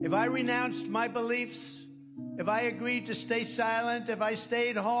If I renounced my beliefs, if I agreed to stay silent, if I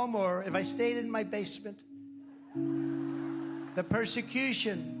stayed home, or if I stayed in my basement, the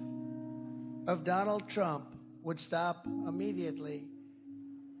persecution of Donald Trump would stop immediately.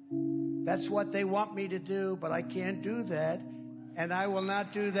 That's what they want me to do, but I can't do that. And I will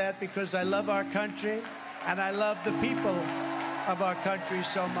not do that because I love our country and I love the people of our country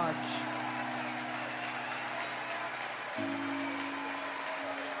so much.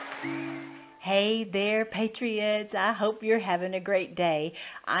 Hey there, Patriots. I hope you're having a great day.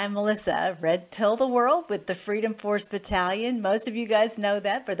 I'm Melissa, Red Pill the World with the Freedom Force Battalion. Most of you guys know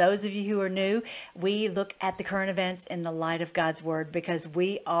that. For those of you who are new, we look at the current events in the light of God's Word because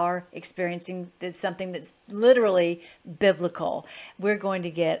we are experiencing something that's literally biblical. We're going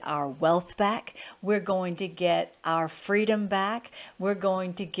to get our wealth back. We're going to get our freedom back. We're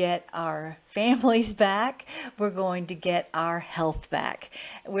going to get our families back. We're going to get our health back.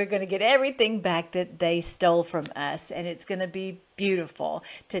 We're going to get everything back that they stole from us, and it's going to be beautiful.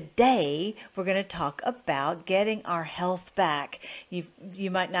 Today, we're going to talk about getting our health back.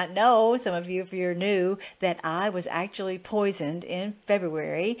 You might not know, some of you, if you're new, that I was actually poisoned in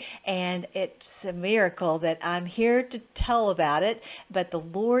February, and it's a miracle that I'm here to tell about it, but the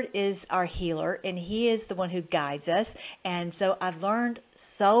Lord is our healer, and He is the one who guides us, and so I've learned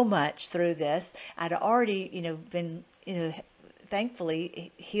so much through this. I'd already, been,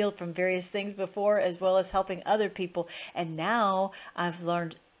 thankfully healed from various things before, as well as helping other people. And now I've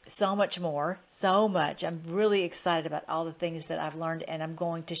learned so much more, so much. I'm really excited about all the things that I've learned and I'm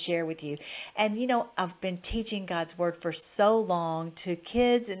going to share with you. And, I've been teaching God's Word for so long to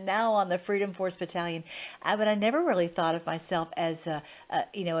kids and now on the Freedom Force Battalion. But I never really thought of myself as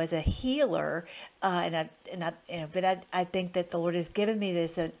as a healer. But I think that the Lord has given me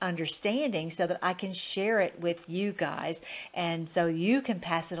this understanding so that I can share it with you guys, and so you can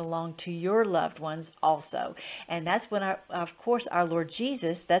pass it along to your loved ones also. And that's when, of course, our Lord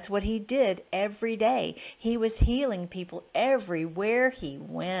Jesus, that's what He did every day. He was healing people everywhere He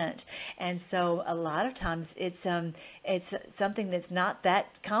went. And so a lot of times it's something that's not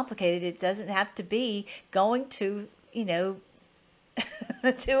that complicated. It doesn't have to be going to,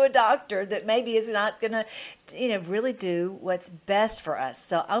 to a doctor that maybe is not going to, really do what's best for us.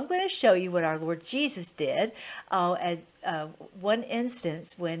 So I'm going to show you what our Lord Jesus did at one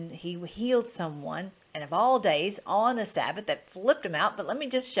instance when He healed someone, and of all days, on the Sabbath, that flipped Him out. But let me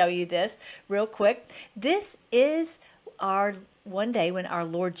just show you this real quick. This is our one day when our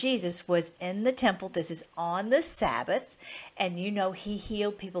Lord Jesus was in the temple. This is on the Sabbath, and He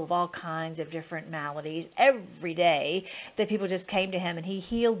healed people of all kinds of different maladies every day. That people just came to Him and He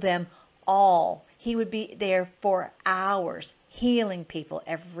healed them all. He would be there for hours healing people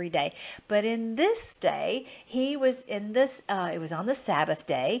every day. But in this day, He was in this, it was on the Sabbath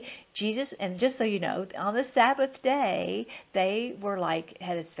day. Jesus, and just so you know, on the Sabbath day, they were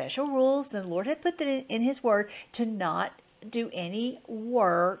had a special rules. And the Lord had put that in His Word to not do any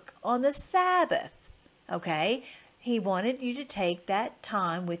work on the Sabbath. Okay? He wanted you to take that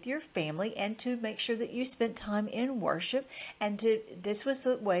time with your family and to make sure that you spent time in worship, and this was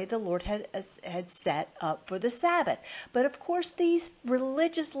the way the Lord had set up for the Sabbath. But of course, these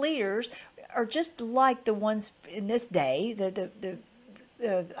religious leaders are just like the ones in this day,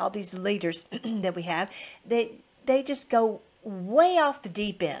 all these leaders that we have. They just go way off the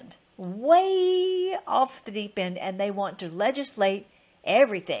deep end. Way off the deep end, and they want to legislate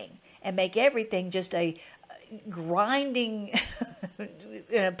everything and make everything just a grinding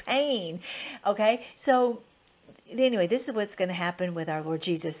pain. Okay, so anyway, this is what's going to happen with our Lord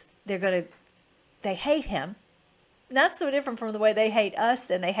Jesus. They hate Him. Not so different from the way they hate us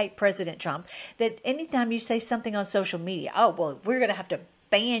and they hate President Trump. That anytime you say something on social media, oh well, we're going to have to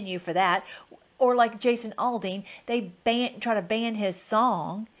ban you for that. Or like Jason Aldean, they try to ban his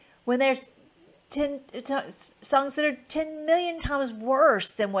song when there's 10 songs that are 10 million times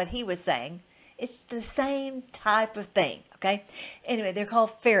worse than what he was saying. It's the same type of thing, okay? Anyway, they're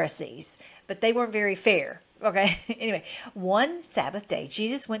called Pharisees, but they weren't very fair, okay? Anyway, one Sabbath day,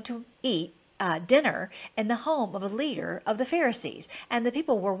 Jesus went to eat dinner in the home of a leader of the Pharisees, and the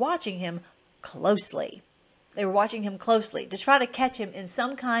people were watching Him closely. They were watching Him closely to try to catch Him in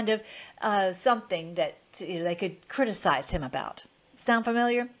some kind of something that they could criticize Him about. Sound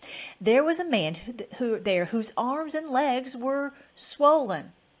familiar? There was a man whose arms and legs were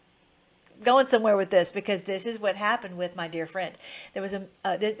swollen. Going somewhere with this because this is what happened with my dear friend. There was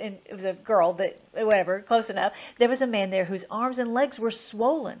it was a girl that, whatever, close enough. There was a man there whose arms and legs were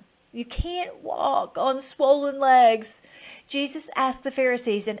swollen. You can't walk on swollen legs. Jesus asked the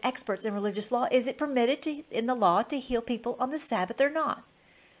Pharisees and experts in religious law, is it permitted in the law to heal people on the Sabbath or not?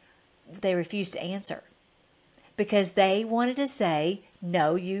 they refused to answer because they wanted to say,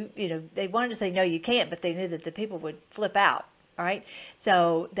 no, they wanted to say, no, you can't, but they knew that the people would flip out. All right.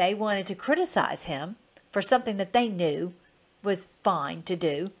 So they wanted to criticize him for something that they knew was fine to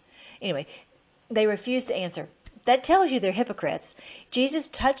do. Anyway, they refused to answer. That tells you they're hypocrites. Jesus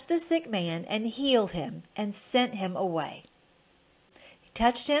touched the sick man and healed him and sent him away. He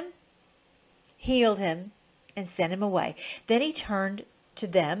touched him, healed him, and sent him away. Then he turned to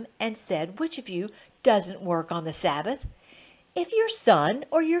them and said, which of you doesn't work on the Sabbath? If your son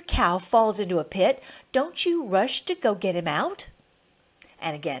or your cow falls into a pit, don't you rush to go get him out?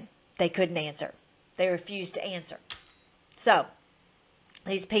 And again, they couldn't answer. They refused to answer. So,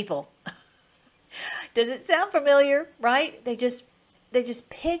 these people, does it sound familiar, right? They just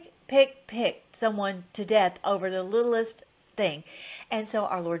pick someone to death over the littlest thing. And so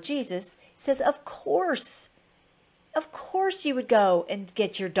our Lord Jesus says, of course you would go and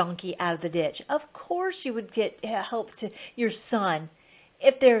get your donkey out of the ditch. Of course you would get help to your son.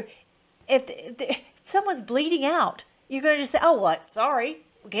 If someone's bleeding out, you're going to just say, oh, what? Sorry,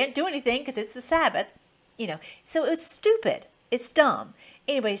 we can't do anything because it's the Sabbath. So it's stupid. It's dumb.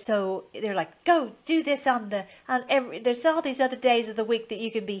 Anyway, so they're like, go do this there's all these other days of the week that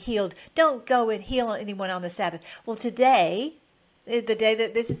you can be healed. Don't go and heal anyone on the Sabbath. Well, today, the day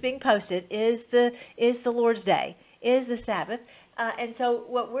that this is being posted is the Lord's Day, is the Sabbath. And so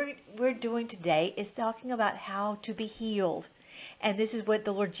what we're doing today is talking about how to be healed. And this is what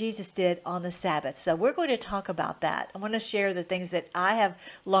the Lord Jesus did on the Sabbath. So we're going to talk about that. I want to share the things that I have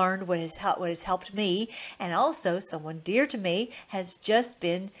learned, what has helped me. And also someone dear to me has just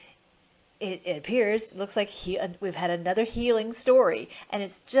been, it appears, looks like we've had another healing story. And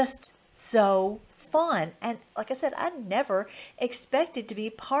it's just so fun. And like I said, I never expected to be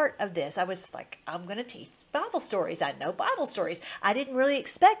part of this. I was like, I'm going to teach Bible stories. I know Bible stories. I didn't really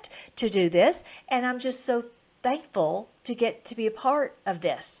expect to do this. And I'm just so thankful to get to be a part of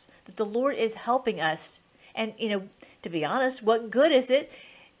this, that the Lord is helping us. And, to be honest, what good is it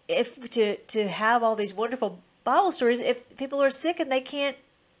if to have all these wonderful Bible stories if people are sick and they can't,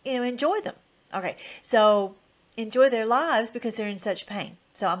 enjoy them? Okay, so enjoy their lives because they're in such pain.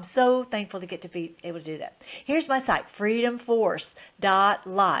 So I'm so thankful to get to be able to do that. Here's my site,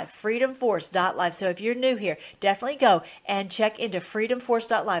 freedomforce.live, freedomforce.live. So if you're new here, definitely go and check into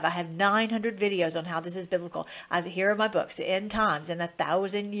freedomforce.live. I have 900 videos on how this is biblical. Here are my books, End Times and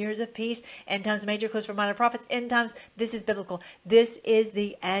 1,000 Years of Peace, End Times Major Clues for Minor Prophets, End Times, this is biblical. This is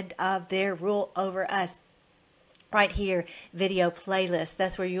the end of their rule over us. Right here, video playlist.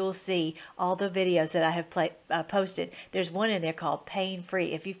 That's where you'll see all the videos that I have posted. There's one in there called Pain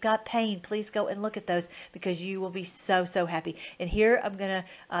Free. If you've got pain, please go and look at those because you will be so, so happy. And here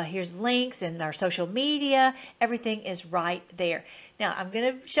here's links and our social media. Everything is right there. Now, I'm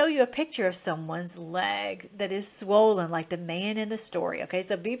going to show you a picture of someone's leg that is swollen like the man in the story. Okay,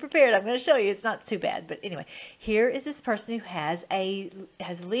 so be prepared. I'm going to show you. It's not too bad. But anyway, here is this person who has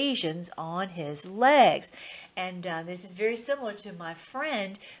lesions on his legs. And this is very similar to my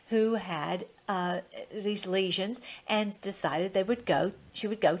friend who had these lesions and decided she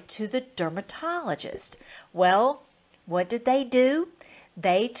would go to the dermatologist. Well, what did they do?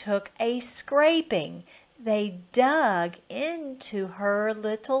 They took a scraping. They dug into her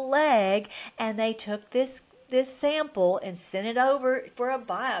little leg and they took this sample and sent it over for a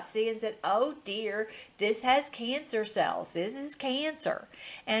biopsy and said, oh dear, this has cancer cells. This is cancer.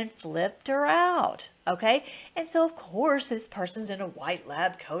 And flipped her out. Okay. And so of course this person's in a white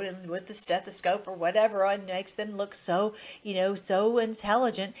lab coat and with the stethoscope or whatever and makes them look so, so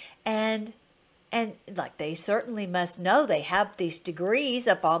intelligent. And like they certainly must know, they have these degrees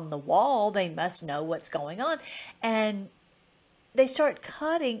up on the wall. They must know what's going on. And they start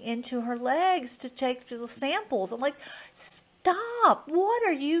cutting into her legs to take the samples. I'm like, stop. What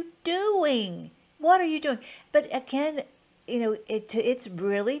are you doing? What are you doing? But again, it's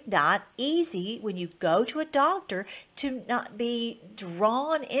really not easy when you go to a doctor to not be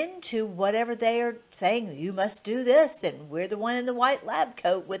drawn into whatever they are saying. You must do this, and we're the one in the white lab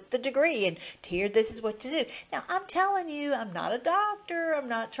coat with the degree, and here, this is what to do. Now, I'm telling you, I'm not a doctor. I'm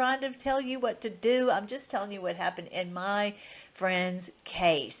not trying to tell you what to do. I'm just telling you what happened in my friend's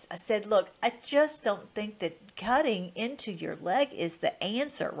case. I said, look, I just don't think that cutting into your leg is the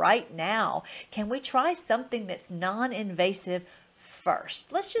answer right now. Can we try something that's non-invasive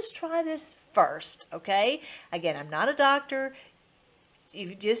first? Let's just try this first, okay? Again, I'm not a doctor.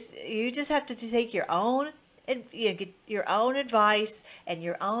 You just have to take your own, get your own advice and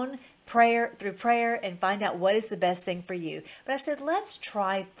your own prayer and find out what is the best thing for you. But I said, let's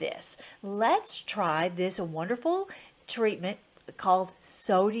try this. Let's try this wonderful treatment called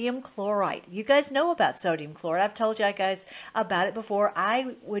sodium chloride. You guys know about sodium chloride. I've told you guys about it before.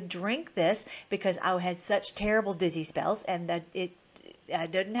 I would drink this because I had such terrible dizzy spells, and I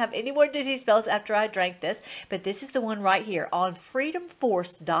didn't have any more dizzy spells after I drank this, but this is the one right here on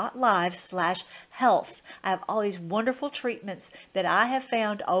freedomforce.live/health. I have all these wonderful treatments that I have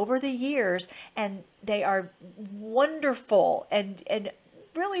found over the years, and they are wonderful and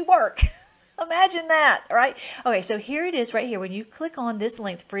really work. Imagine that, all right? Okay, so here it is right here. When you click on this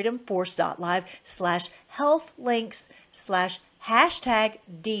link, freedomforce.live/health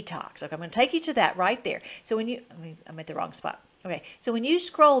links/#detox. Okay, I'm going to take you to that right there. So when you, I'm at the wrong spot. Okay, so when you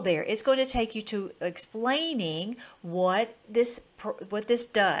scroll there, it's going to take you to explaining what this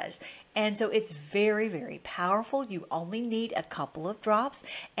does. And so it's very, very powerful. You only need a couple of drops,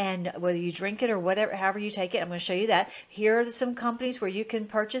 and whether you drink it or whatever, however you take it, I'm going to show you that. Here are some companies where you can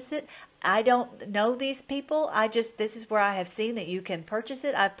purchase it. I don't know these people. This is where I have seen that you can purchase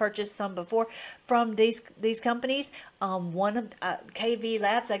it. I've purchased some before from these companies. One of KV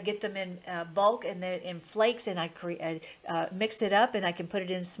Labs, I get them in bulk and then in flakes, and I mix it up, and I can put it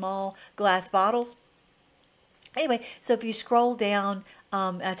in small glass bottles. Anyway, so if you scroll down,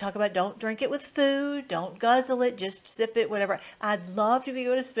 I talk about don't drink it with food, don't guzzle it, just sip it, whatever. I'd love to be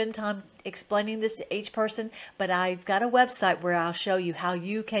able to spend time explaining this to each person, but I've got a website where I'll show you how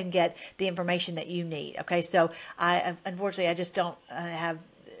you can get the information that you need. Okay, so unfortunately, I just don't have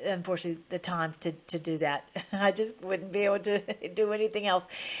the time to do that. I just wouldn't be able to do anything else.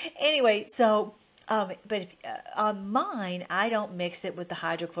 Anyway, so but on mine, I don't mix it with the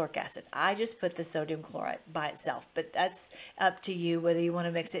hydrochloric acid. I just put the sodium chloride by itself. But that's up to you whether you want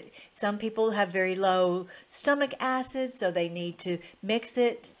to mix it. Some people have very low stomach acid, so they need to mix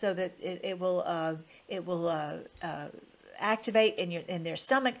it so that it will activate in their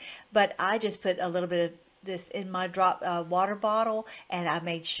stomach. But I just put a little bit of this in my drop water bottle, and I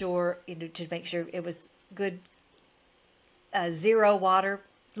made sure to make sure it was good zero water.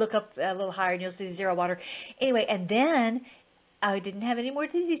 Look up a little higher and you'll see zero water. Anyway, and then I didn't have any more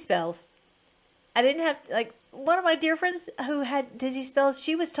dizzy spells. I didn't have, like, one of my dear friends who had dizzy spells,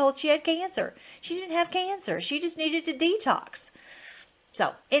 she was told she had cancer. She didn't have cancer. She just needed to detox.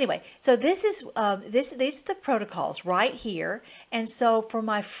 So anyway, so this is these are the protocols right here. And so for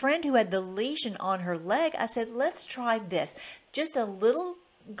my friend who had the lesion on her leg, I said, let's try this. Just a little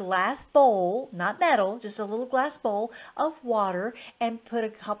glass bowl, not metal, just a little glass bowl of water, and put a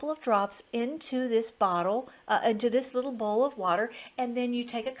couple of drops into this bottle, into this little bowl of water, and then you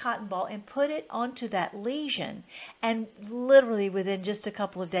take a cotton ball and put it onto that lesion, and literally within just a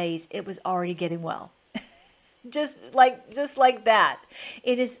couple of days, it was already getting well. just like that.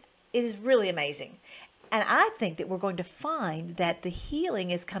 It is really amazing. And I think that we're going to find that the healing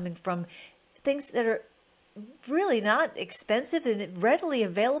is coming from things that are really not expensive and readily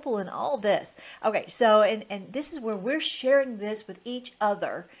available in all this. Okay, so and this is where we're sharing this with each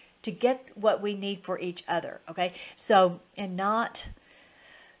other to get what we need for each other. Okay, so and not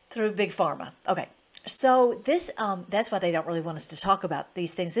through big pharma. Okay, so this that's why they don't really want us to talk about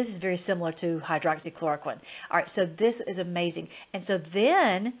these things. This is very similar to hydroxychloroquine. All right, so this is amazing. And so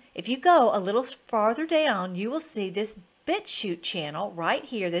then if you go a little farther down, you will see this BitChute channel right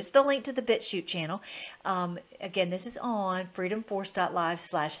here. This is the link to the BitChute channel. Again, this is on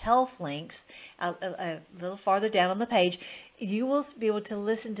freedomforce.live/health links. A little farther down on the page, you will be able to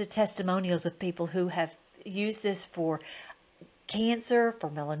listen to testimonials of people who have used this for cancer, for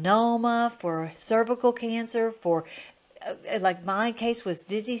melanoma, for cervical cancer, for like my case was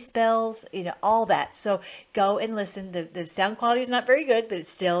dizzy spells, all that. So go and listen. The sound quality is not very good, but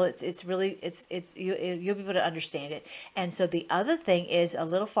it's still, it's really, you'll be able to understand it. And so the other thing is a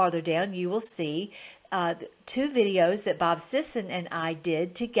little farther down, you will see two videos that Bob Sisson and I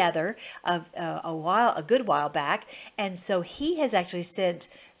did together a good while back. And so he has actually sent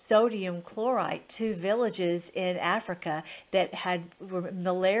sodium chloride to villages in Africa that had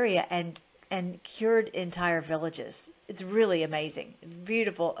malaria and cured entire villages. It's really amazing,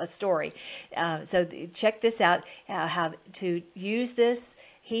 beautiful story. So check this out, how to use this.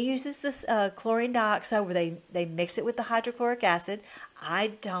 He uses this chlorine dioxide where they mix it with the hydrochloric acid. I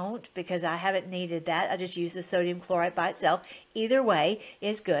don't, because I haven't needed that. I just use the sodium chloride by itself. Either way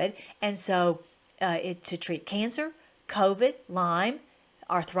is good. And so to treat cancer, COVID, Lyme,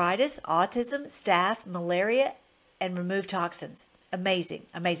 arthritis, autism, staph, malaria, and remove toxins. Amazing,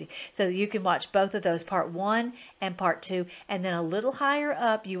 amazing. So you can watch both of those, part 1 and part 2. And then a little higher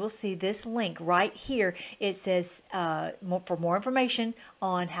up, you will see this link right here. It says for more information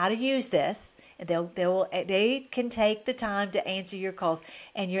on how to use this. They can take the time to answer your calls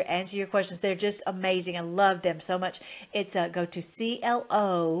and answer your questions. They're just amazing. I love them so much. It's go to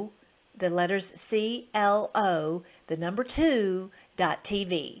CLO, the letters CLO, the number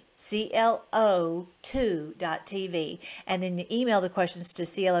 2.tv. CLO2.tv, and then you email the questions to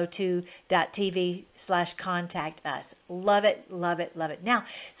CLO2.tv/contact us. Love it, love it, love it. Now,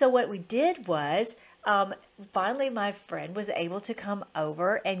 so what we did was, finally my friend was able to come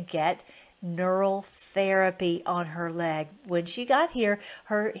over and get neural therapy on her leg. When she got here,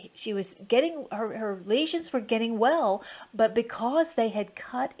 her lesions were getting well, but because they had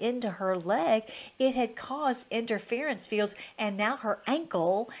cut into her leg, it had caused interference fields, and now her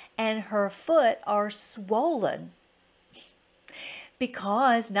ankle and her foot are swollen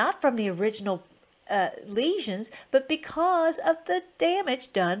because not from the original lesions, but because of the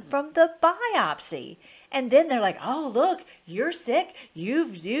damage done from the biopsy. And then they're like, oh, look, you're sick.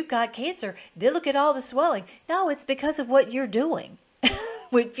 You've got cancer. Then look at all the swelling. No, it's because of what you're doing.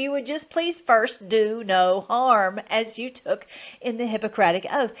 If you would just please first do no harm, as you took in the Hippocratic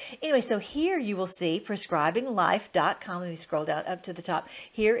Oath. Anyway, so here you will see prescribinglife.com. Let me scroll down up to the top.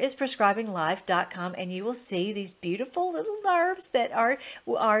 Here is prescribinglife.com, and you will see these beautiful little nerves that are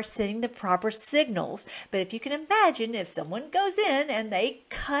sending the proper signals. But if you can imagine, if someone goes in and they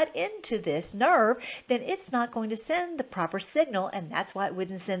cut into this nerve, then it's not going to send the proper signal, and that's why it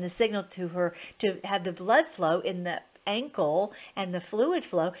wouldn't send the signal to her to have the blood flow in the ankle and the fluid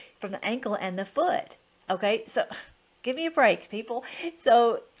flow from the ankle and the foot. Okay, so give me a break, people.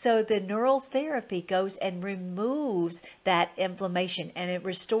 So the neural therapy goes and removes that inflammation, and it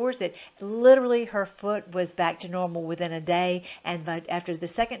restores it. Literally, her foot was back to normal within a day, and after the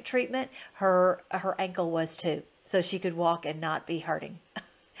second treatment, her ankle was too, so she could walk and not be hurting.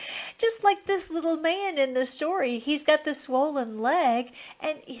 Just like this little man in the story, he's got the swollen leg,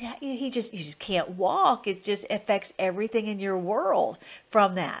 and you just can't walk. It just affects everything in your world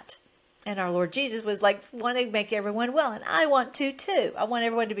from that. And our Lord Jesus was like, want to make everyone well, and I want to too. I want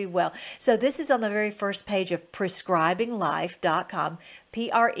everyone to be well. So this is on the very first page of prescribinglife.com,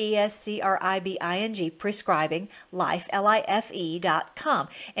 prescribing, prescribing life, life.com.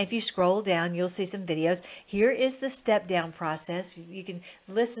 And if you scroll down, you'll see some videos. Here is the step down process. You can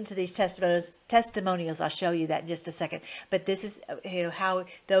listen to these testimonials. I'll show you that in just a second. But this is how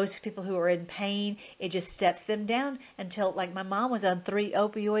those people who are in pain, it just steps them down until, like my mom was on 3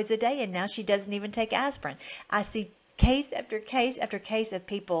 opioids a day, and now she doesn't even take aspirin. I see case after case after case of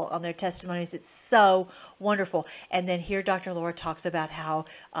people on their testimonies. It's so wonderful. And then here Dr. Laura talks about how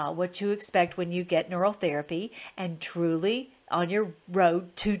what to expect when you get neural therapy, and truly on your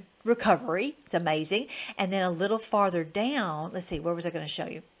road to recovery. It's amazing. And then a little farther down, let's see, where was I going to show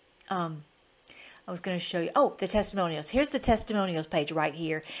you? I was going to show you, the testimonials. Here's the testimonials page right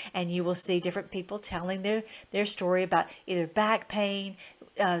here, and you will see different people telling their story about either back pain,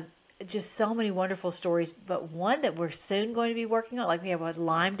 just so many wonderful stories. But one that we're soon going to be working on, like we have a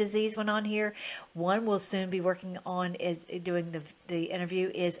Lyme disease one on here. One we'll soon be working on doing the interview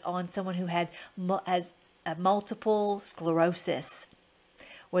is on someone who has multiple sclerosis,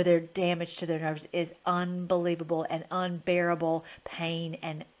 where their damage to their nerves is unbelievable and unbearable pain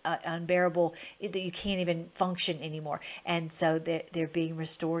and unbearable that you can't even function anymore. And so they're being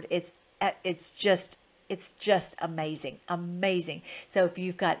restored. It's just amazing, amazing. So if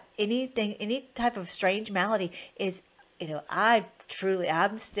you've got any type of strange malady, I'm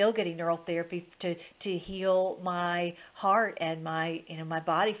still getting neural therapy to heal my heart and my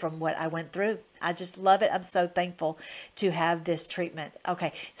body from what I went through. I just love it. I'm so thankful to have this treatment.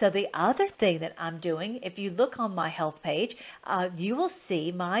 Okay, so the other thing that I'm doing, if you look on my health page, you will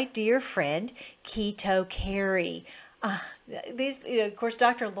see my dear friend Keto Carrie. Of course,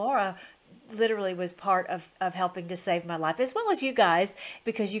 Dr. Laura literally was part of helping to save my life, as well as you guys,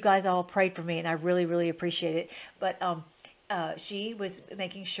 because you guys all prayed for me, and I really, really appreciate it. But she was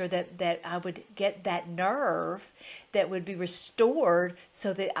making sure that I would get that nerve that would be restored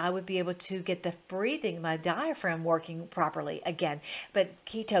so that I would be able to get the breathing, my diaphragm working properly again. But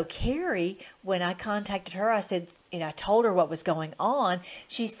Keto Carrie, when I contacted her, I said, I told her what was going on.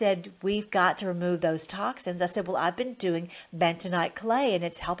 She said, we've got to remove those toxins. I said, well, I've been doing bentonite clay, and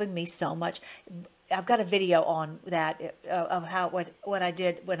it's helping me so much. I've got a video on that of what I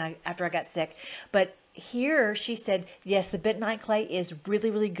did after I got sick. But here she said, yes, the bentonite clay is really,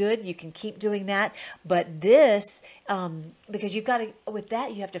 really good. You can keep doing that. But this, because you've got to, with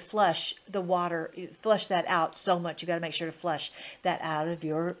that, you have to flush the water, flush that out so much. You got to make sure to flush that out of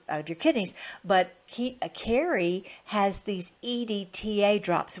your kidneys. But Carrie has these EDTA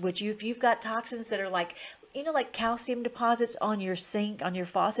drops, which if you've got toxins that are like, like calcium deposits on your sink, on your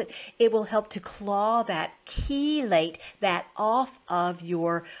faucet, it will help to claw that, chelate that off of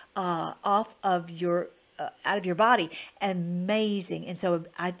your out of your body. Amazing. And so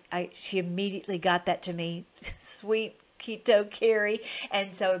she immediately got that to me. Sweet Keto Carrie.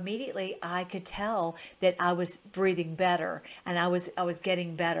 And so immediately I could tell that I was breathing better, and I was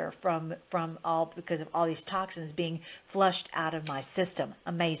getting better from all, because of all these toxins being flushed out of my system.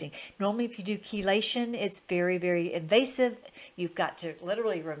 Amazing. Normally if you do chelation, it's very, very invasive. You've got to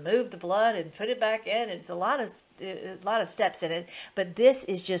literally remove the blood and put it back in. It's a lot of steps in it, but this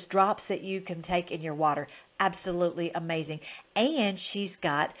is just drops that you can take in your water. Absolutely amazing. And she's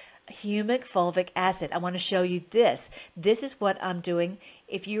got humic fulvic acid. I want to show you this. This is what I'm doing.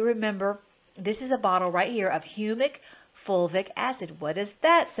 If you remember, this is a bottle right here of humic fulvic acid. What does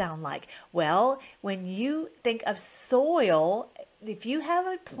that sound like? Well, when you think of soil, if you have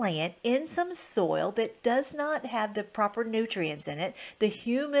a plant in some soil that does not have the proper nutrients in it, the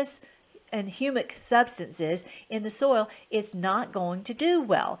humus and humic substances in the soil, it's not going to do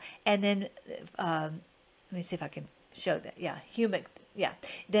well. And then, let me see if I can show that. Yeah, humic. Yeah,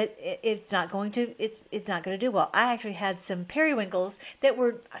 that it's not going to do well. I actually had some periwinkles that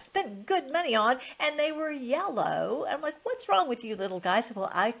I spent good money on, and they were yellow. I'm like, what's wrong with you little guys?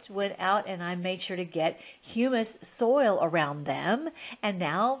 Well, I went out and I made sure to get humus soil around them, and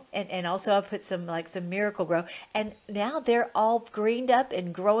now, and also I put some Miracle Grow, and now they're all greened up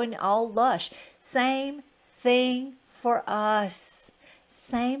and growing all lush. Same thing for us.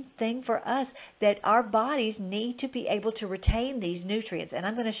 Same thing for us, that our bodies need to be able to retain these nutrients. And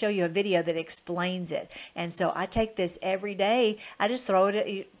I'm going to show you a video that explains it. And so I take this every day. I just throw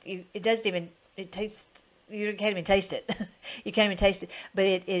it. It doesn't even, it tastes, you can't even taste it. You can't even taste it. But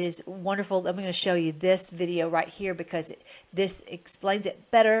it is wonderful. I'm going to show you this video right here because this explains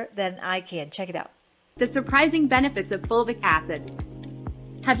it better than I can. Check it out. The surprising benefits of fulvic acid.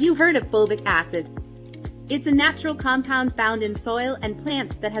 Have you heard of fulvic acid? It's a natural compound found in soil and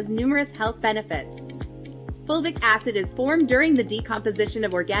plants that has numerous health benefits. Fulvic acid is formed during the decomposition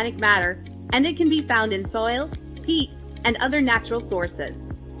of organic matter, and it can be found in soil, peat, and other natural sources.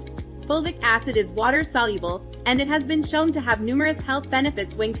 Fulvic acid is water-soluble, and it has been shown to have numerous health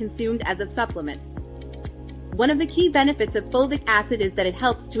benefits when consumed as a supplement. One of the key benefits of fulvic acid is that it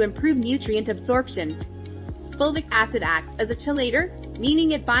helps to improve nutrient absorption. Fulvic acid acts as a chelator,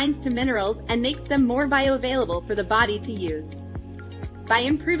 meaning it binds to minerals and makes them more bioavailable for the body to use. By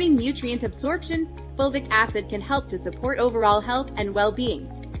improving nutrient absorption, fulvic acid can help to support overall health and well-being.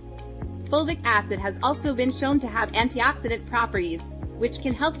 Fulvic acid has also been shown to have antioxidant properties, which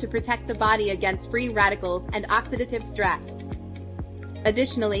can help to protect the body against free radicals and oxidative stress.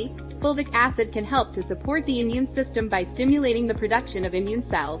 Additionally, fulvic acid can help to support the immune system by stimulating the production of immune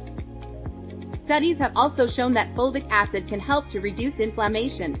cells. Studies have also shown that fulvic acid can help to reduce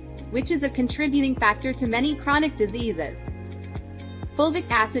inflammation, which is a contributing factor to many chronic diseases. Fulvic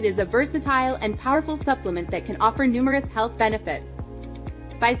acid is a versatile and powerful supplement that can offer numerous health benefits.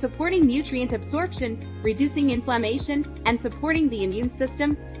 By supporting nutrient absorption, reducing inflammation, and supporting the immune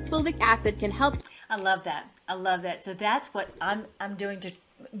system, fulvic acid can help. I love that. I love that. So that's what I'm doing to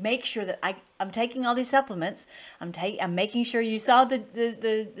make sure that I'm taking all these supplements. I'm making sure you saw the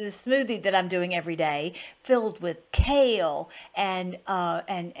smoothie that I'm doing every day, filled with kale and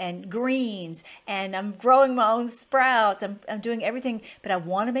greens, and I'm growing my own sprouts. I'm doing everything, but I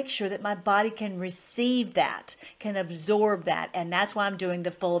want to make sure that my body can receive that, can absorb that, and that's why I'm doing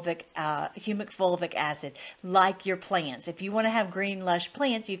the humic fulvic acid, like your plants. If you want to have green, lush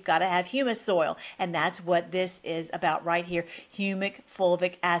plants, you've got to have humus soil, and that's what this is about right here, humic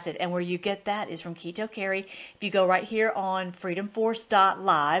fulvic acid. And where you get that is from Keto Carrie. If you go right here on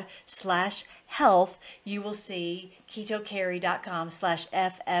freedomforce.live/health, you will see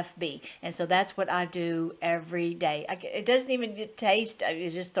ketocarrie.com/FFB. And so that's what I do every day. It doesn't even taste. I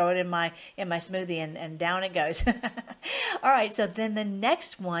just throw it in my smoothie and down it goes. All right. So then the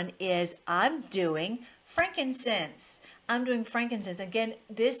next one is I'm doing frankincense. I'm doing frankincense. Again,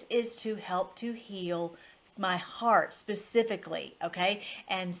 this is to help to heal my heart specifically, okay?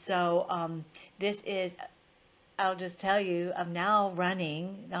 And so this is, I'll just tell you, I'm now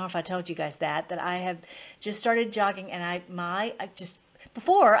running. I don't know if I told you guys that I have just started jogging, and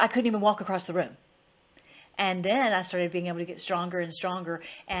before I couldn't even walk across the room. And then I started being able to get stronger and stronger.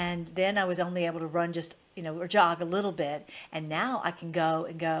 And then I was only able to run just, or jog a little bit. And now I can go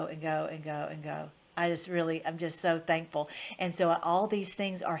and go and go and go and go. I'm just so thankful. And so all these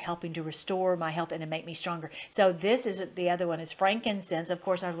things are helping to restore my health and to make me stronger. So this is the other one is frankincense. Of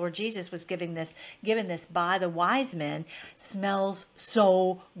course, our Lord Jesus was given this by the wise men. Smells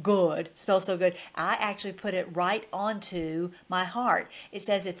so good. Smells so good. I actually put it right onto my heart. It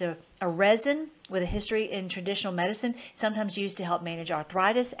says it's a resin with a history in traditional medicine, sometimes used to help manage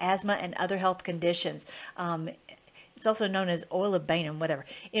arthritis, asthma, and other health conditions. It's also known as oil of Balaam, whatever.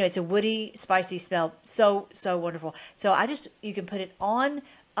 It's a woody, spicy smell. So, so wonderful. So you can put it on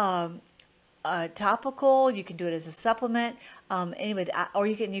topical. You can do it as a supplement. Anyway, or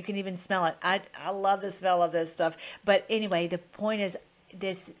you can even smell it. I love the smell of this stuff. But anyway, the point is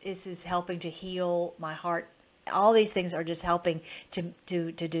this is helping to heal my heart. All these things are just helping to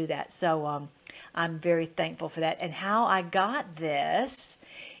do that. So I'm very thankful for that. And how I got this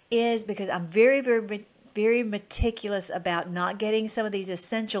is because I'm very, very, very meticulous about not getting some of these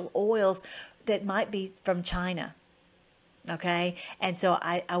essential oils that might be from China. Okay. And so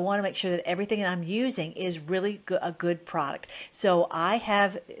I want to make sure that everything that I'm using is really a good product. So I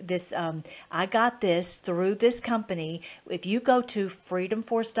have this, I got this through this company. If you go to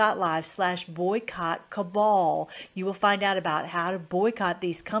freedomforce.live/boycott cabal, you will find out about how to boycott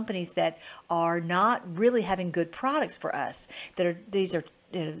these companies that are not really having good products for us. These are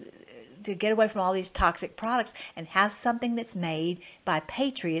to get away from all these toxic products and have something that's made by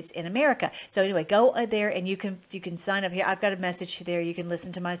patriots in America. So anyway, go there and you can sign up here. I've got a message there. You can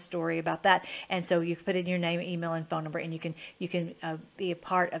listen to my story about that. And so you can put in your name, email, and phone number, and you can be a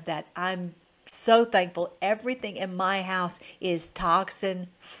part of that. I'm so thankful. Everything in my house is toxin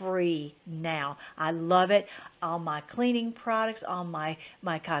free now. I love it. All my cleaning products, all my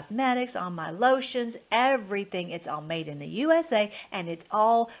cosmetics, all my lotions, everything. It's all made in the USA, and it's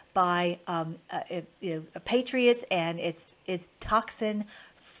all by patriots, and it's toxin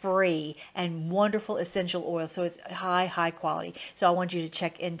free and wonderful essential oil. So it's high quality. So I want you to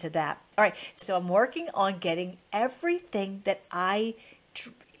check into that. All right. So I'm working on getting everything that I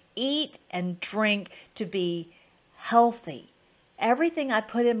eat and drink to be healthy. Everything I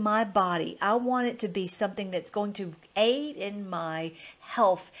put in my body, I want it to be something that's going to aid in my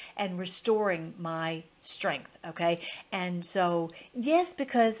health and restoring my strength, okay? And so, yes,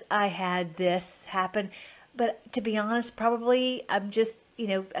 because I had this happen, but to be honest, probably I'm just,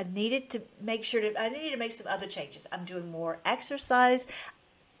 I needed to make some other changes. I'm doing more exercise.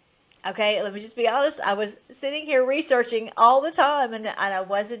 Okay, let me just be honest. I was sitting here researching all the time, and I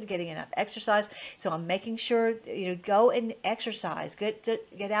wasn't getting enough exercise. So I'm making sure, go and exercise. Get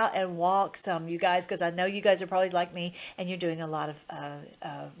out and walk some, you guys, because I know you guys are probably like me, and you're doing a lot of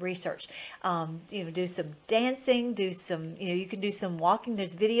research. Do some dancing, you can do some walking.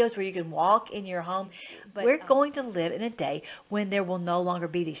 There's videos where you can walk in your home. But we're going to live in a day when there will no longer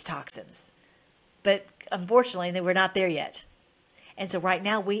be these toxins. But unfortunately, we're not there yet. And so right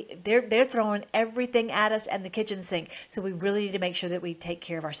now they're throwing everything at us and the kitchen sink. So we really need to make sure that we take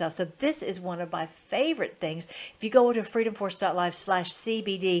care of ourselves. So this is one of my favorite things. If you go to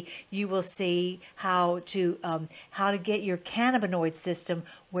freedomforce.live/CBD, you will see how to get your cannabinoid system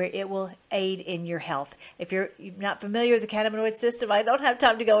where it will aid in your health. If you're not familiar with the cannabinoid system, I don't have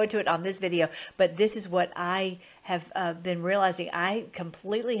time to go into it on this video, but this is what I have been realizing. I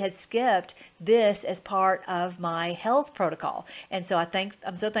completely had skipped this as part of my health protocol. And so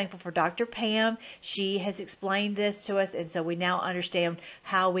I'm so thankful for Dr. Pam. She has explained this to us. And so we now understand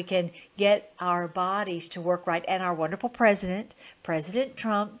how we can get our bodies to work right. And our wonderful President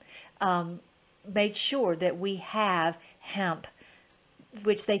Trump, made sure that we have hemp,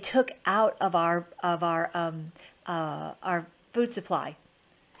 which they took out of our food supply.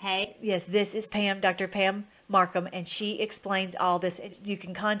 Hey, yes, this is Pam, Dr. Pam Markham, and she explains all this. You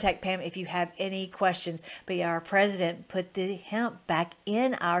can contact Pam if you have any questions. But yeah, our president put the hemp back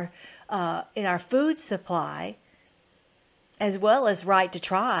in our food supply, as well as Right to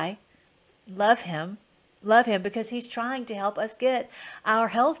Try. Love him because he's trying to help us get our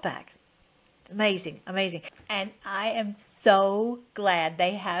health back. Amazing. And I am so glad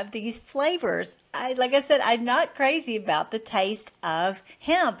they have these flavors. Like I said, I'm not crazy about the taste of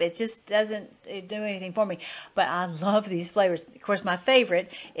hemp. It just doesn't do anything for me. But I love these flavors. Of course, my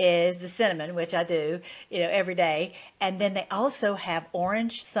favorite is the cinnamon, which I do, every day. And then they also have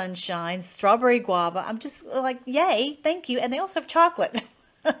orange sunshine, strawberry guava. I'm just like, yay, thank you. And they also have chocolate.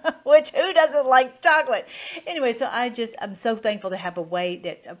 Which who doesn't like chocolate? Anyway, so I'm so thankful to have a way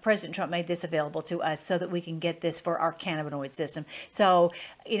that President Trump made this available to us so that we can get this for our cannabinoid system. So,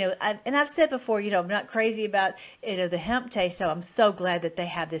 I've said before, I'm not crazy about, the hemp taste. So I'm so glad that they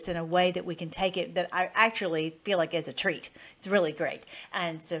have this in a way that we can take it that I actually feel like is a treat. It's really great.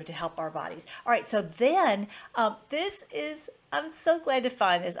 And so to help our bodies. All right. So then I'm so glad to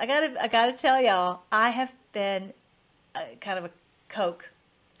find this. I gotta tell y'all, I have been kind of a Coke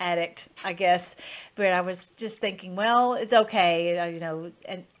addict, I guess, but I was just thinking, well, it's okay,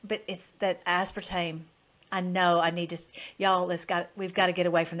 but it's that aspartame. I know I need to, y'all, we've got to get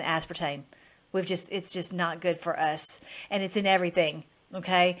away from the aspartame. It's just not good for us, and it's in everything.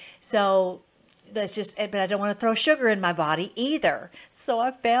 Okay, so but I don't want to throw sugar in my body either. So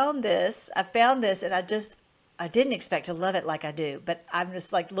I found this, and I didn't expect to love it like I do, but I'm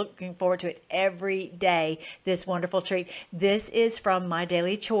just like looking forward to it every day, this wonderful treat. This is from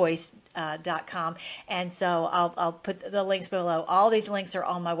mydailychoice.com. And so I'll put the links below. All these links are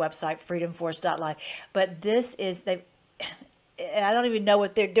on my website, freedomforce.life. But this is, I don't even know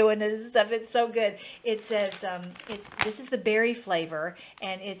what they're doing. This stuff, it's so good. It says, this is the berry flavor,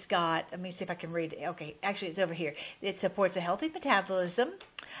 and it's got, let me see if I can read it. Okay, actually it's over here. It supports a healthy metabolism,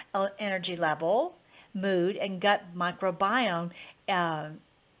 energy level, mood, and gut microbiome.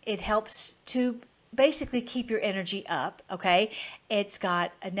 It helps to basically keep your energy up. Okay, it's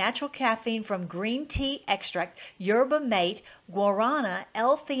got a natural caffeine from green tea extract, yerba mate, guarana,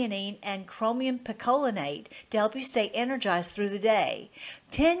 L-theanine, and chromium picolinate to help you stay energized through the day.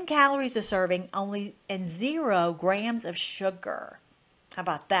 10 calories a serving, and 0 grams of sugar. How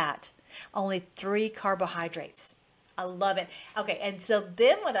about that? Only 3 carbohydrates. I love it. Okay, and so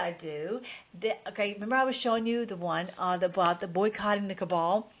then what I do, remember I was showing you the one about the boycotting the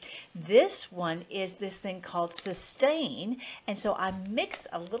cabal? This one is this thing called Sustain, and so I mix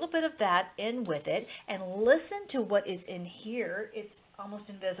a little bit of that in with it, and listen to what is in here. It's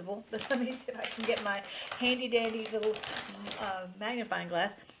almost invisible, but let me see if I can get my handy-dandy little magnifying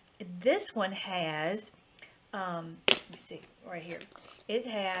glass. This one has, let me see, right here. It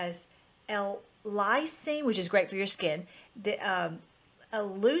has L-lysine, which is great for your skin, the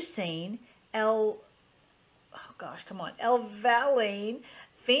L-leucine, L-valine,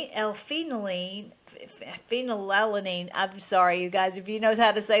 phenylalanine. I'm sorry, you guys, if you know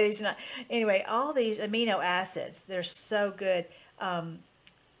how to say these. Anyway, all these amino acids, they're so good.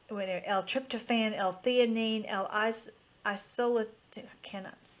 L-tryptophan, L-theanine, L-isoleucine. I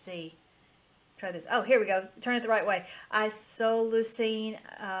cannot see. Try this. Oh, here we go. Turn it the right way. Isoleucine,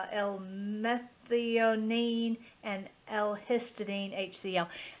 L-methionine, and L-histidine, HCl.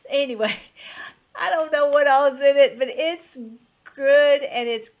 Anyway, I don't know what all is in it, but it's good, and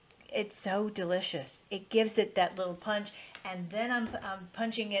it's so delicious. It gives it that little punch, and then I'm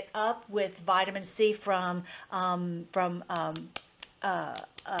punching it up with vitamin C from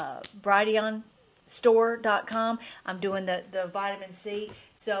BrighteonStore.com. I'm doing the vitamin C.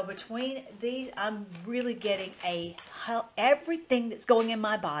 So between these, I'm really getting everything that's going in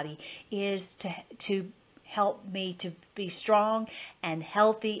my body is to help me to be strong and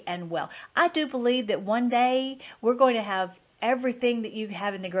healthy and well. I do believe that one day we're going to have everything that you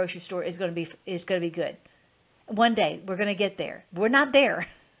have in the grocery store is going to be good. One day we're going to get there. We're not there.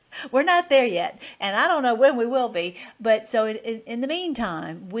 We're not there yet, and I don't know when we will be. But so in the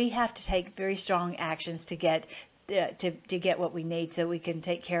meantime, we have to take very strong actions to get what we need so we can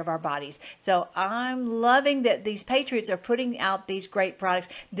take care of our bodies. So I'm loving that these patriots are putting out these great products.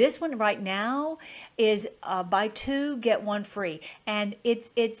 This one right now is buy 2 get 1 free, and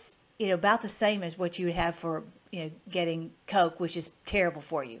it's about the same as what you would have for getting Coke, which is terrible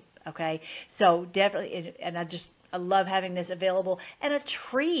for you. Okay, so definitely, and I love having this available, and a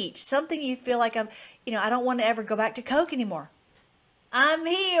treat, something you feel like I don't want to ever go back to Coke anymore. I'm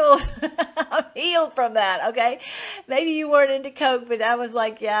healed. I'm healed from that, okay? Maybe you weren't into Coke, but I was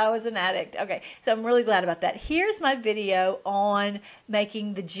like, yeah, I was an addict. Okay, so I'm really glad about that. Here's my video on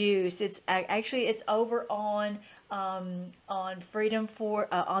making the juice. It's over on Freedom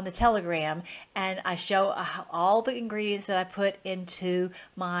for on the Telegram, and I show all the ingredients that I put into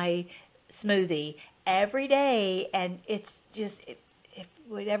my smoothie every day, and it's just if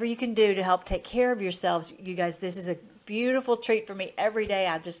whatever you can do to help take care of yourselves, you guys. This is a beautiful treat for me every day.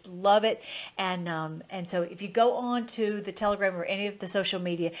 I just love it, and so if you go on to the Telegram or any of the social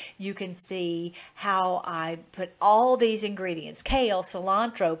media, you can see how I put all these ingredients: kale,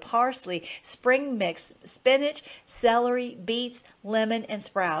 cilantro, parsley, spring mix, spinach, celery, beets, lemon, and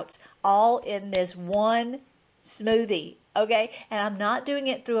sprouts, all in this one smoothie. Okay, and I'm not doing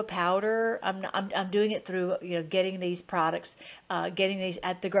it through a powder. I'm doing it through getting these products, getting these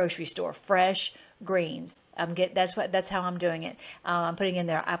at the grocery store, fresh greens. That's how I'm doing it. I'm putting in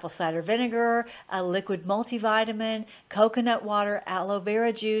there apple cider vinegar, a liquid multivitamin, coconut water, aloe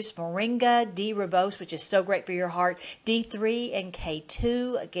vera juice, moringa, D ribose, which is so great for your heart, D3 and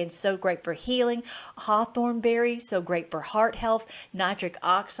K2, again so great for healing, hawthorn berry, so great for heart health, nitric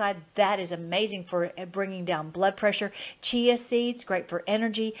oxide, that is amazing for bringing down blood pressure, chia seeds, great for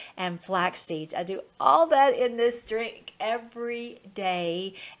energy, and flax seeds. I do all that in this drink every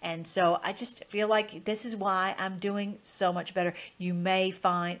day, and so I just feel like this is why I'm doing so much better. You may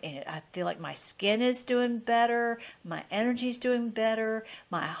find, and I feel like my skin is doing better, my energy is doing better,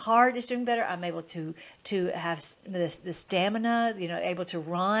 my heart is doing better. I'm able to have the stamina, able to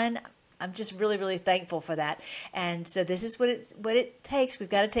run. I'm just really, really thankful for that. And so this is what it takes. We've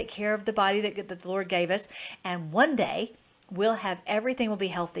got to take care of the body that the Lord gave us, and one day we'll have everything will be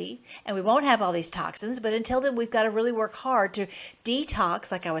healthy and we won't have all these toxins. But until then, we've got to really work hard to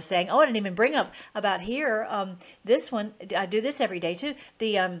detox, like I was saying. Oh, I didn't even bring up about here. This one, I do this every day too.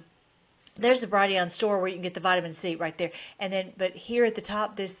 There's the Brighteon store where you can get the vitamin C right there. And then, but here at the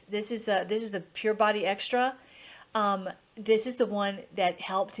top, this is the Pure Body Extra. This is the one that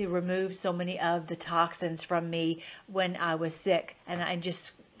helped to remove so many of the toxins from me when I was sick. And I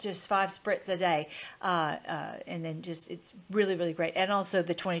just 5 spritz a day, and then it's really, really great. And also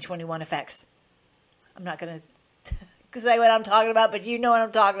the 2021 effects. I'm not going to say what I'm talking about, but you know what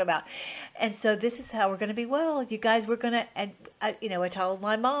I'm talking about. And so this is how we're going to be well. You guys, we're going to, and I told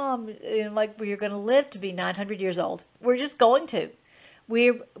my mom, we're going to live to be 900 years old. We're just going to.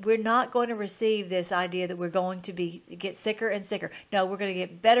 We're not going to receive this idea that we're going to get sicker and sicker. No, we're going to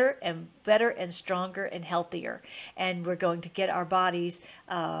get better and stronger and healthier, and we're going to get our bodies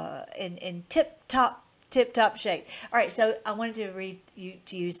in tip top shape. All right, so I wanted to read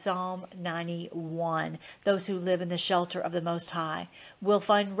to you Psalm 91. Those who live in the shelter of the Most High will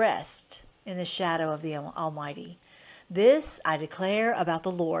find rest in the shadow of the Almighty. This I declare about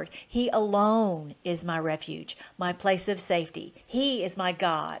the Lord. He alone is my refuge, my place of safety. He is my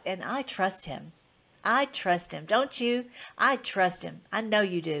God, and I trust him. I trust him. Don't you? I trust him. I know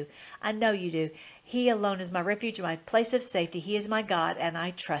you do. I know you do. He alone is my refuge, my place of safety. He is my God, and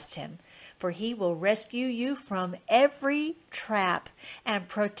I trust him. For he will rescue you from every trap and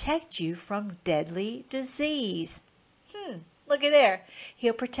protect you from deadly disease. Look at there.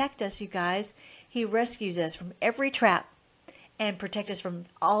 He'll protect us, you guys. He rescues us from every trap and protect us from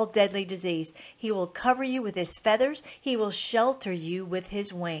all deadly disease. He will cover you with his feathers. He will shelter you with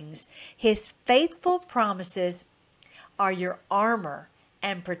his wings. His faithful promises are your armor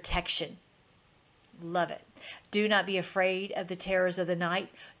and protection. Love it. Do not be afraid of the terrors of the night,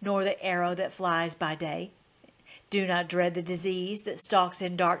 nor the arrow that flies by day. Do not dread the disease that stalks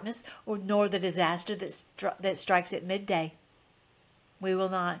in darkness, nor the disaster that strikes at midday. We're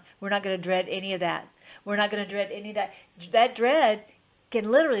not going to dread any of that. We're not going to dread any of that. That dread can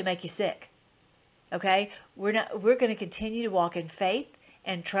literally make you sick. Okay? We're going to continue to walk in faith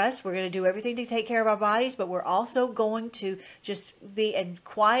and trust. We're going to do everything to take care of our bodies, but we're also going to just be in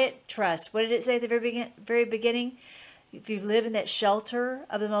quiet trust. What did it say at the very beginning? If you live in that shelter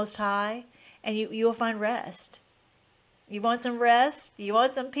of the Most High, and you will find rest. You want some rest? You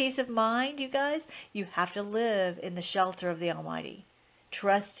want some peace of mind, you guys? You have to live in the shelter of the Almighty.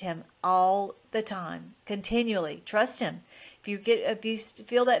 Trust him all the time, continually. Trust him. If you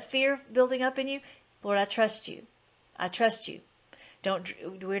feel that fear building up in you, Lord, I trust you. I trust you.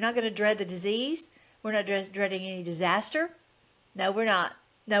 We're not going to dread the disease. We're not dreading any disaster. No, we're not.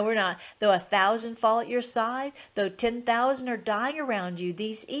 No, we're not. Though 1,000 fall at your side, though 10,000 are dying around you,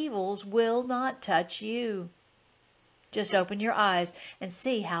 these evils will not touch you. Just open your eyes and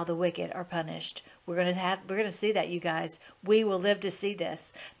see how the wicked are punished. We're going to see that, you guys. We will live to see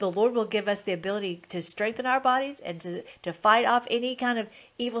this. The Lord will give us the ability to strengthen our bodies and to fight off any kind of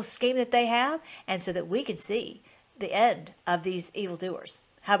evil scheme that they have, and so that we can see the end of these evildoers.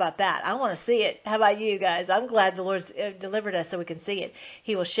 How about that? I want to see it. How about you guys? I'm glad the Lord's delivered us so we can see it.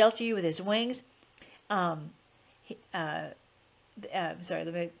 He will shelter you with his wings. We'll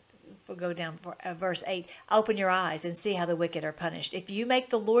go down verse 8. Open your eyes and see how the wicked are punished. If you make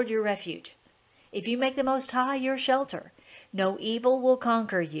the Lord your refuge, if you make the Most High your shelter, no evil will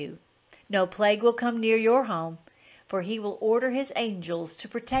conquer you. No plague will come near your home, for he will order his angels to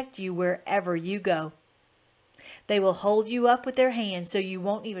protect you wherever you go. They will hold you up with their hands so you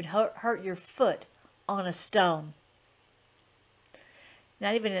won't even hurt your foot on a stone.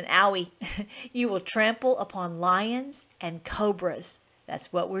 Not even an owie. You will trample upon lions and cobras.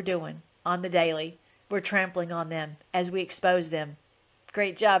 That's what we're doing on the daily. We're trampling on them as we expose them.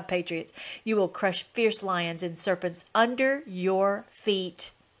 Great job, Patriots. You will crush fierce lions and serpents under your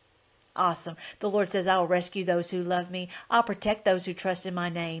feet. Awesome. The Lord says, I will rescue those who love me. I'll protect those who trust in my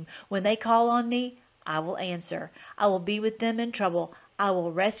name. When they call on me, I will answer. I will be with them in trouble. I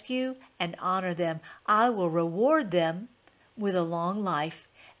will rescue and honor them. I will reward them with a long life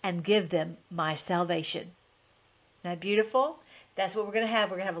and give them my salvation. Isn't that beautiful? That's what we're going to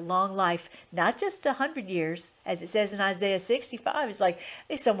have. We're going to have a long life, not just 100 years, as it says in Isaiah 65. It's like,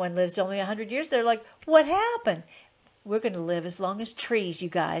 if someone lives only 100 years, they're like, what happened? We're going to live as long as trees, you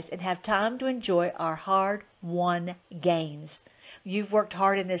guys, and have time to enjoy our hard-won gains. You've worked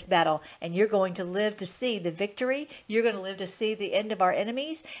hard in this battle, and you're going to live to see the victory. You're going to live to see the end of our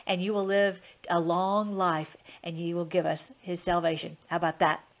enemies, and you will live a long life, and you will give us his salvation. How about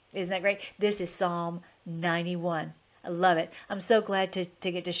that? Isn't that great? This is Psalm 91. I love it. I'm so glad to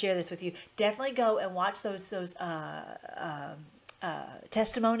get to share this with you. Definitely go and watch those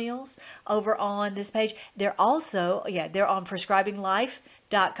testimonials over on this page. They're also, they're on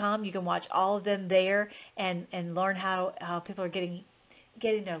prescribinglife.com. You can watch all of them there and learn how people are getting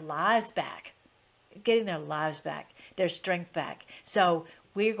their lives back, their strength back. So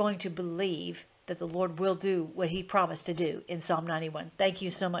we're going to believe that the Lord will do what he promised to do in Psalm 91. Thank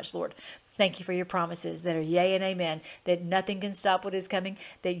you so much, Lord. Thank you for your promises that are yea and amen, that nothing can stop what is coming,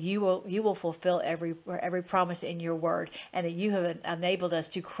 that you will fulfill every promise in your word, and that you have enabled us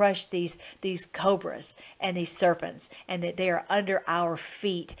to crush these cobras and these serpents, and that they are under our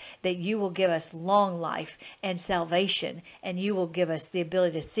feet, that you will give us long life and salvation, and you will give us the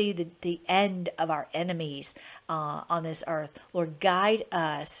ability to see the end of our enemies on this earth. Lord, guide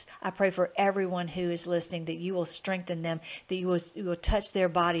us. I pray for everyone who is listening that you will strengthen them, that you will touch their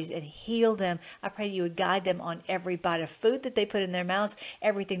bodies and heal them. I pray you would guide them on every bite of food that they put in their mouths,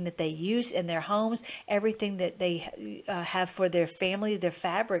 everything that they use in their homes, everything that they have for their family, their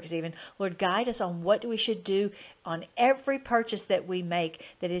fabrics even. Lord, guide us on what we should do on every purchase that we make,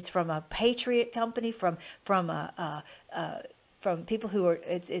 that it's from a patriot company, from people who are,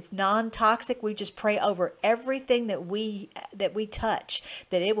 it's non-toxic. We just pray over everything that we touch,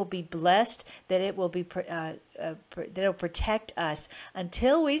 that it will be blessed, that it will be that it'll protect us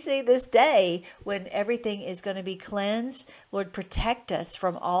until we see this day when everything is going to be cleansed. Lord, protect us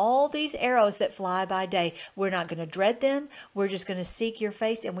from all these arrows that fly by day. We're not going to dread them. We're just going to seek your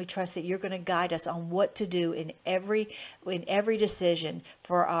face, and we trust that you're going to guide us on what to do in every decision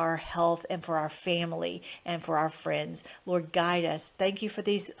for our health and for our family and for our friends. Lord, guide us. Thank you for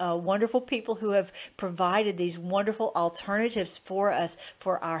these wonderful people who have provided these wonderful alternatives for us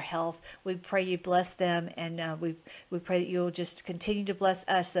for our health. We pray you bless them, and we pray that you'll just continue to bless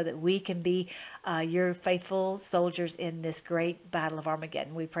us so that we can be your faithful soldiers in this great battle of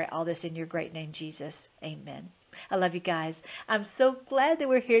Armageddon. We pray all this in your great name, Jesus. Amen. I love you guys. I'm so glad that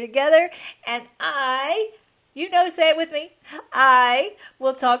we're here together, and say it with me, I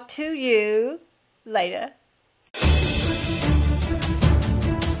will talk to you later.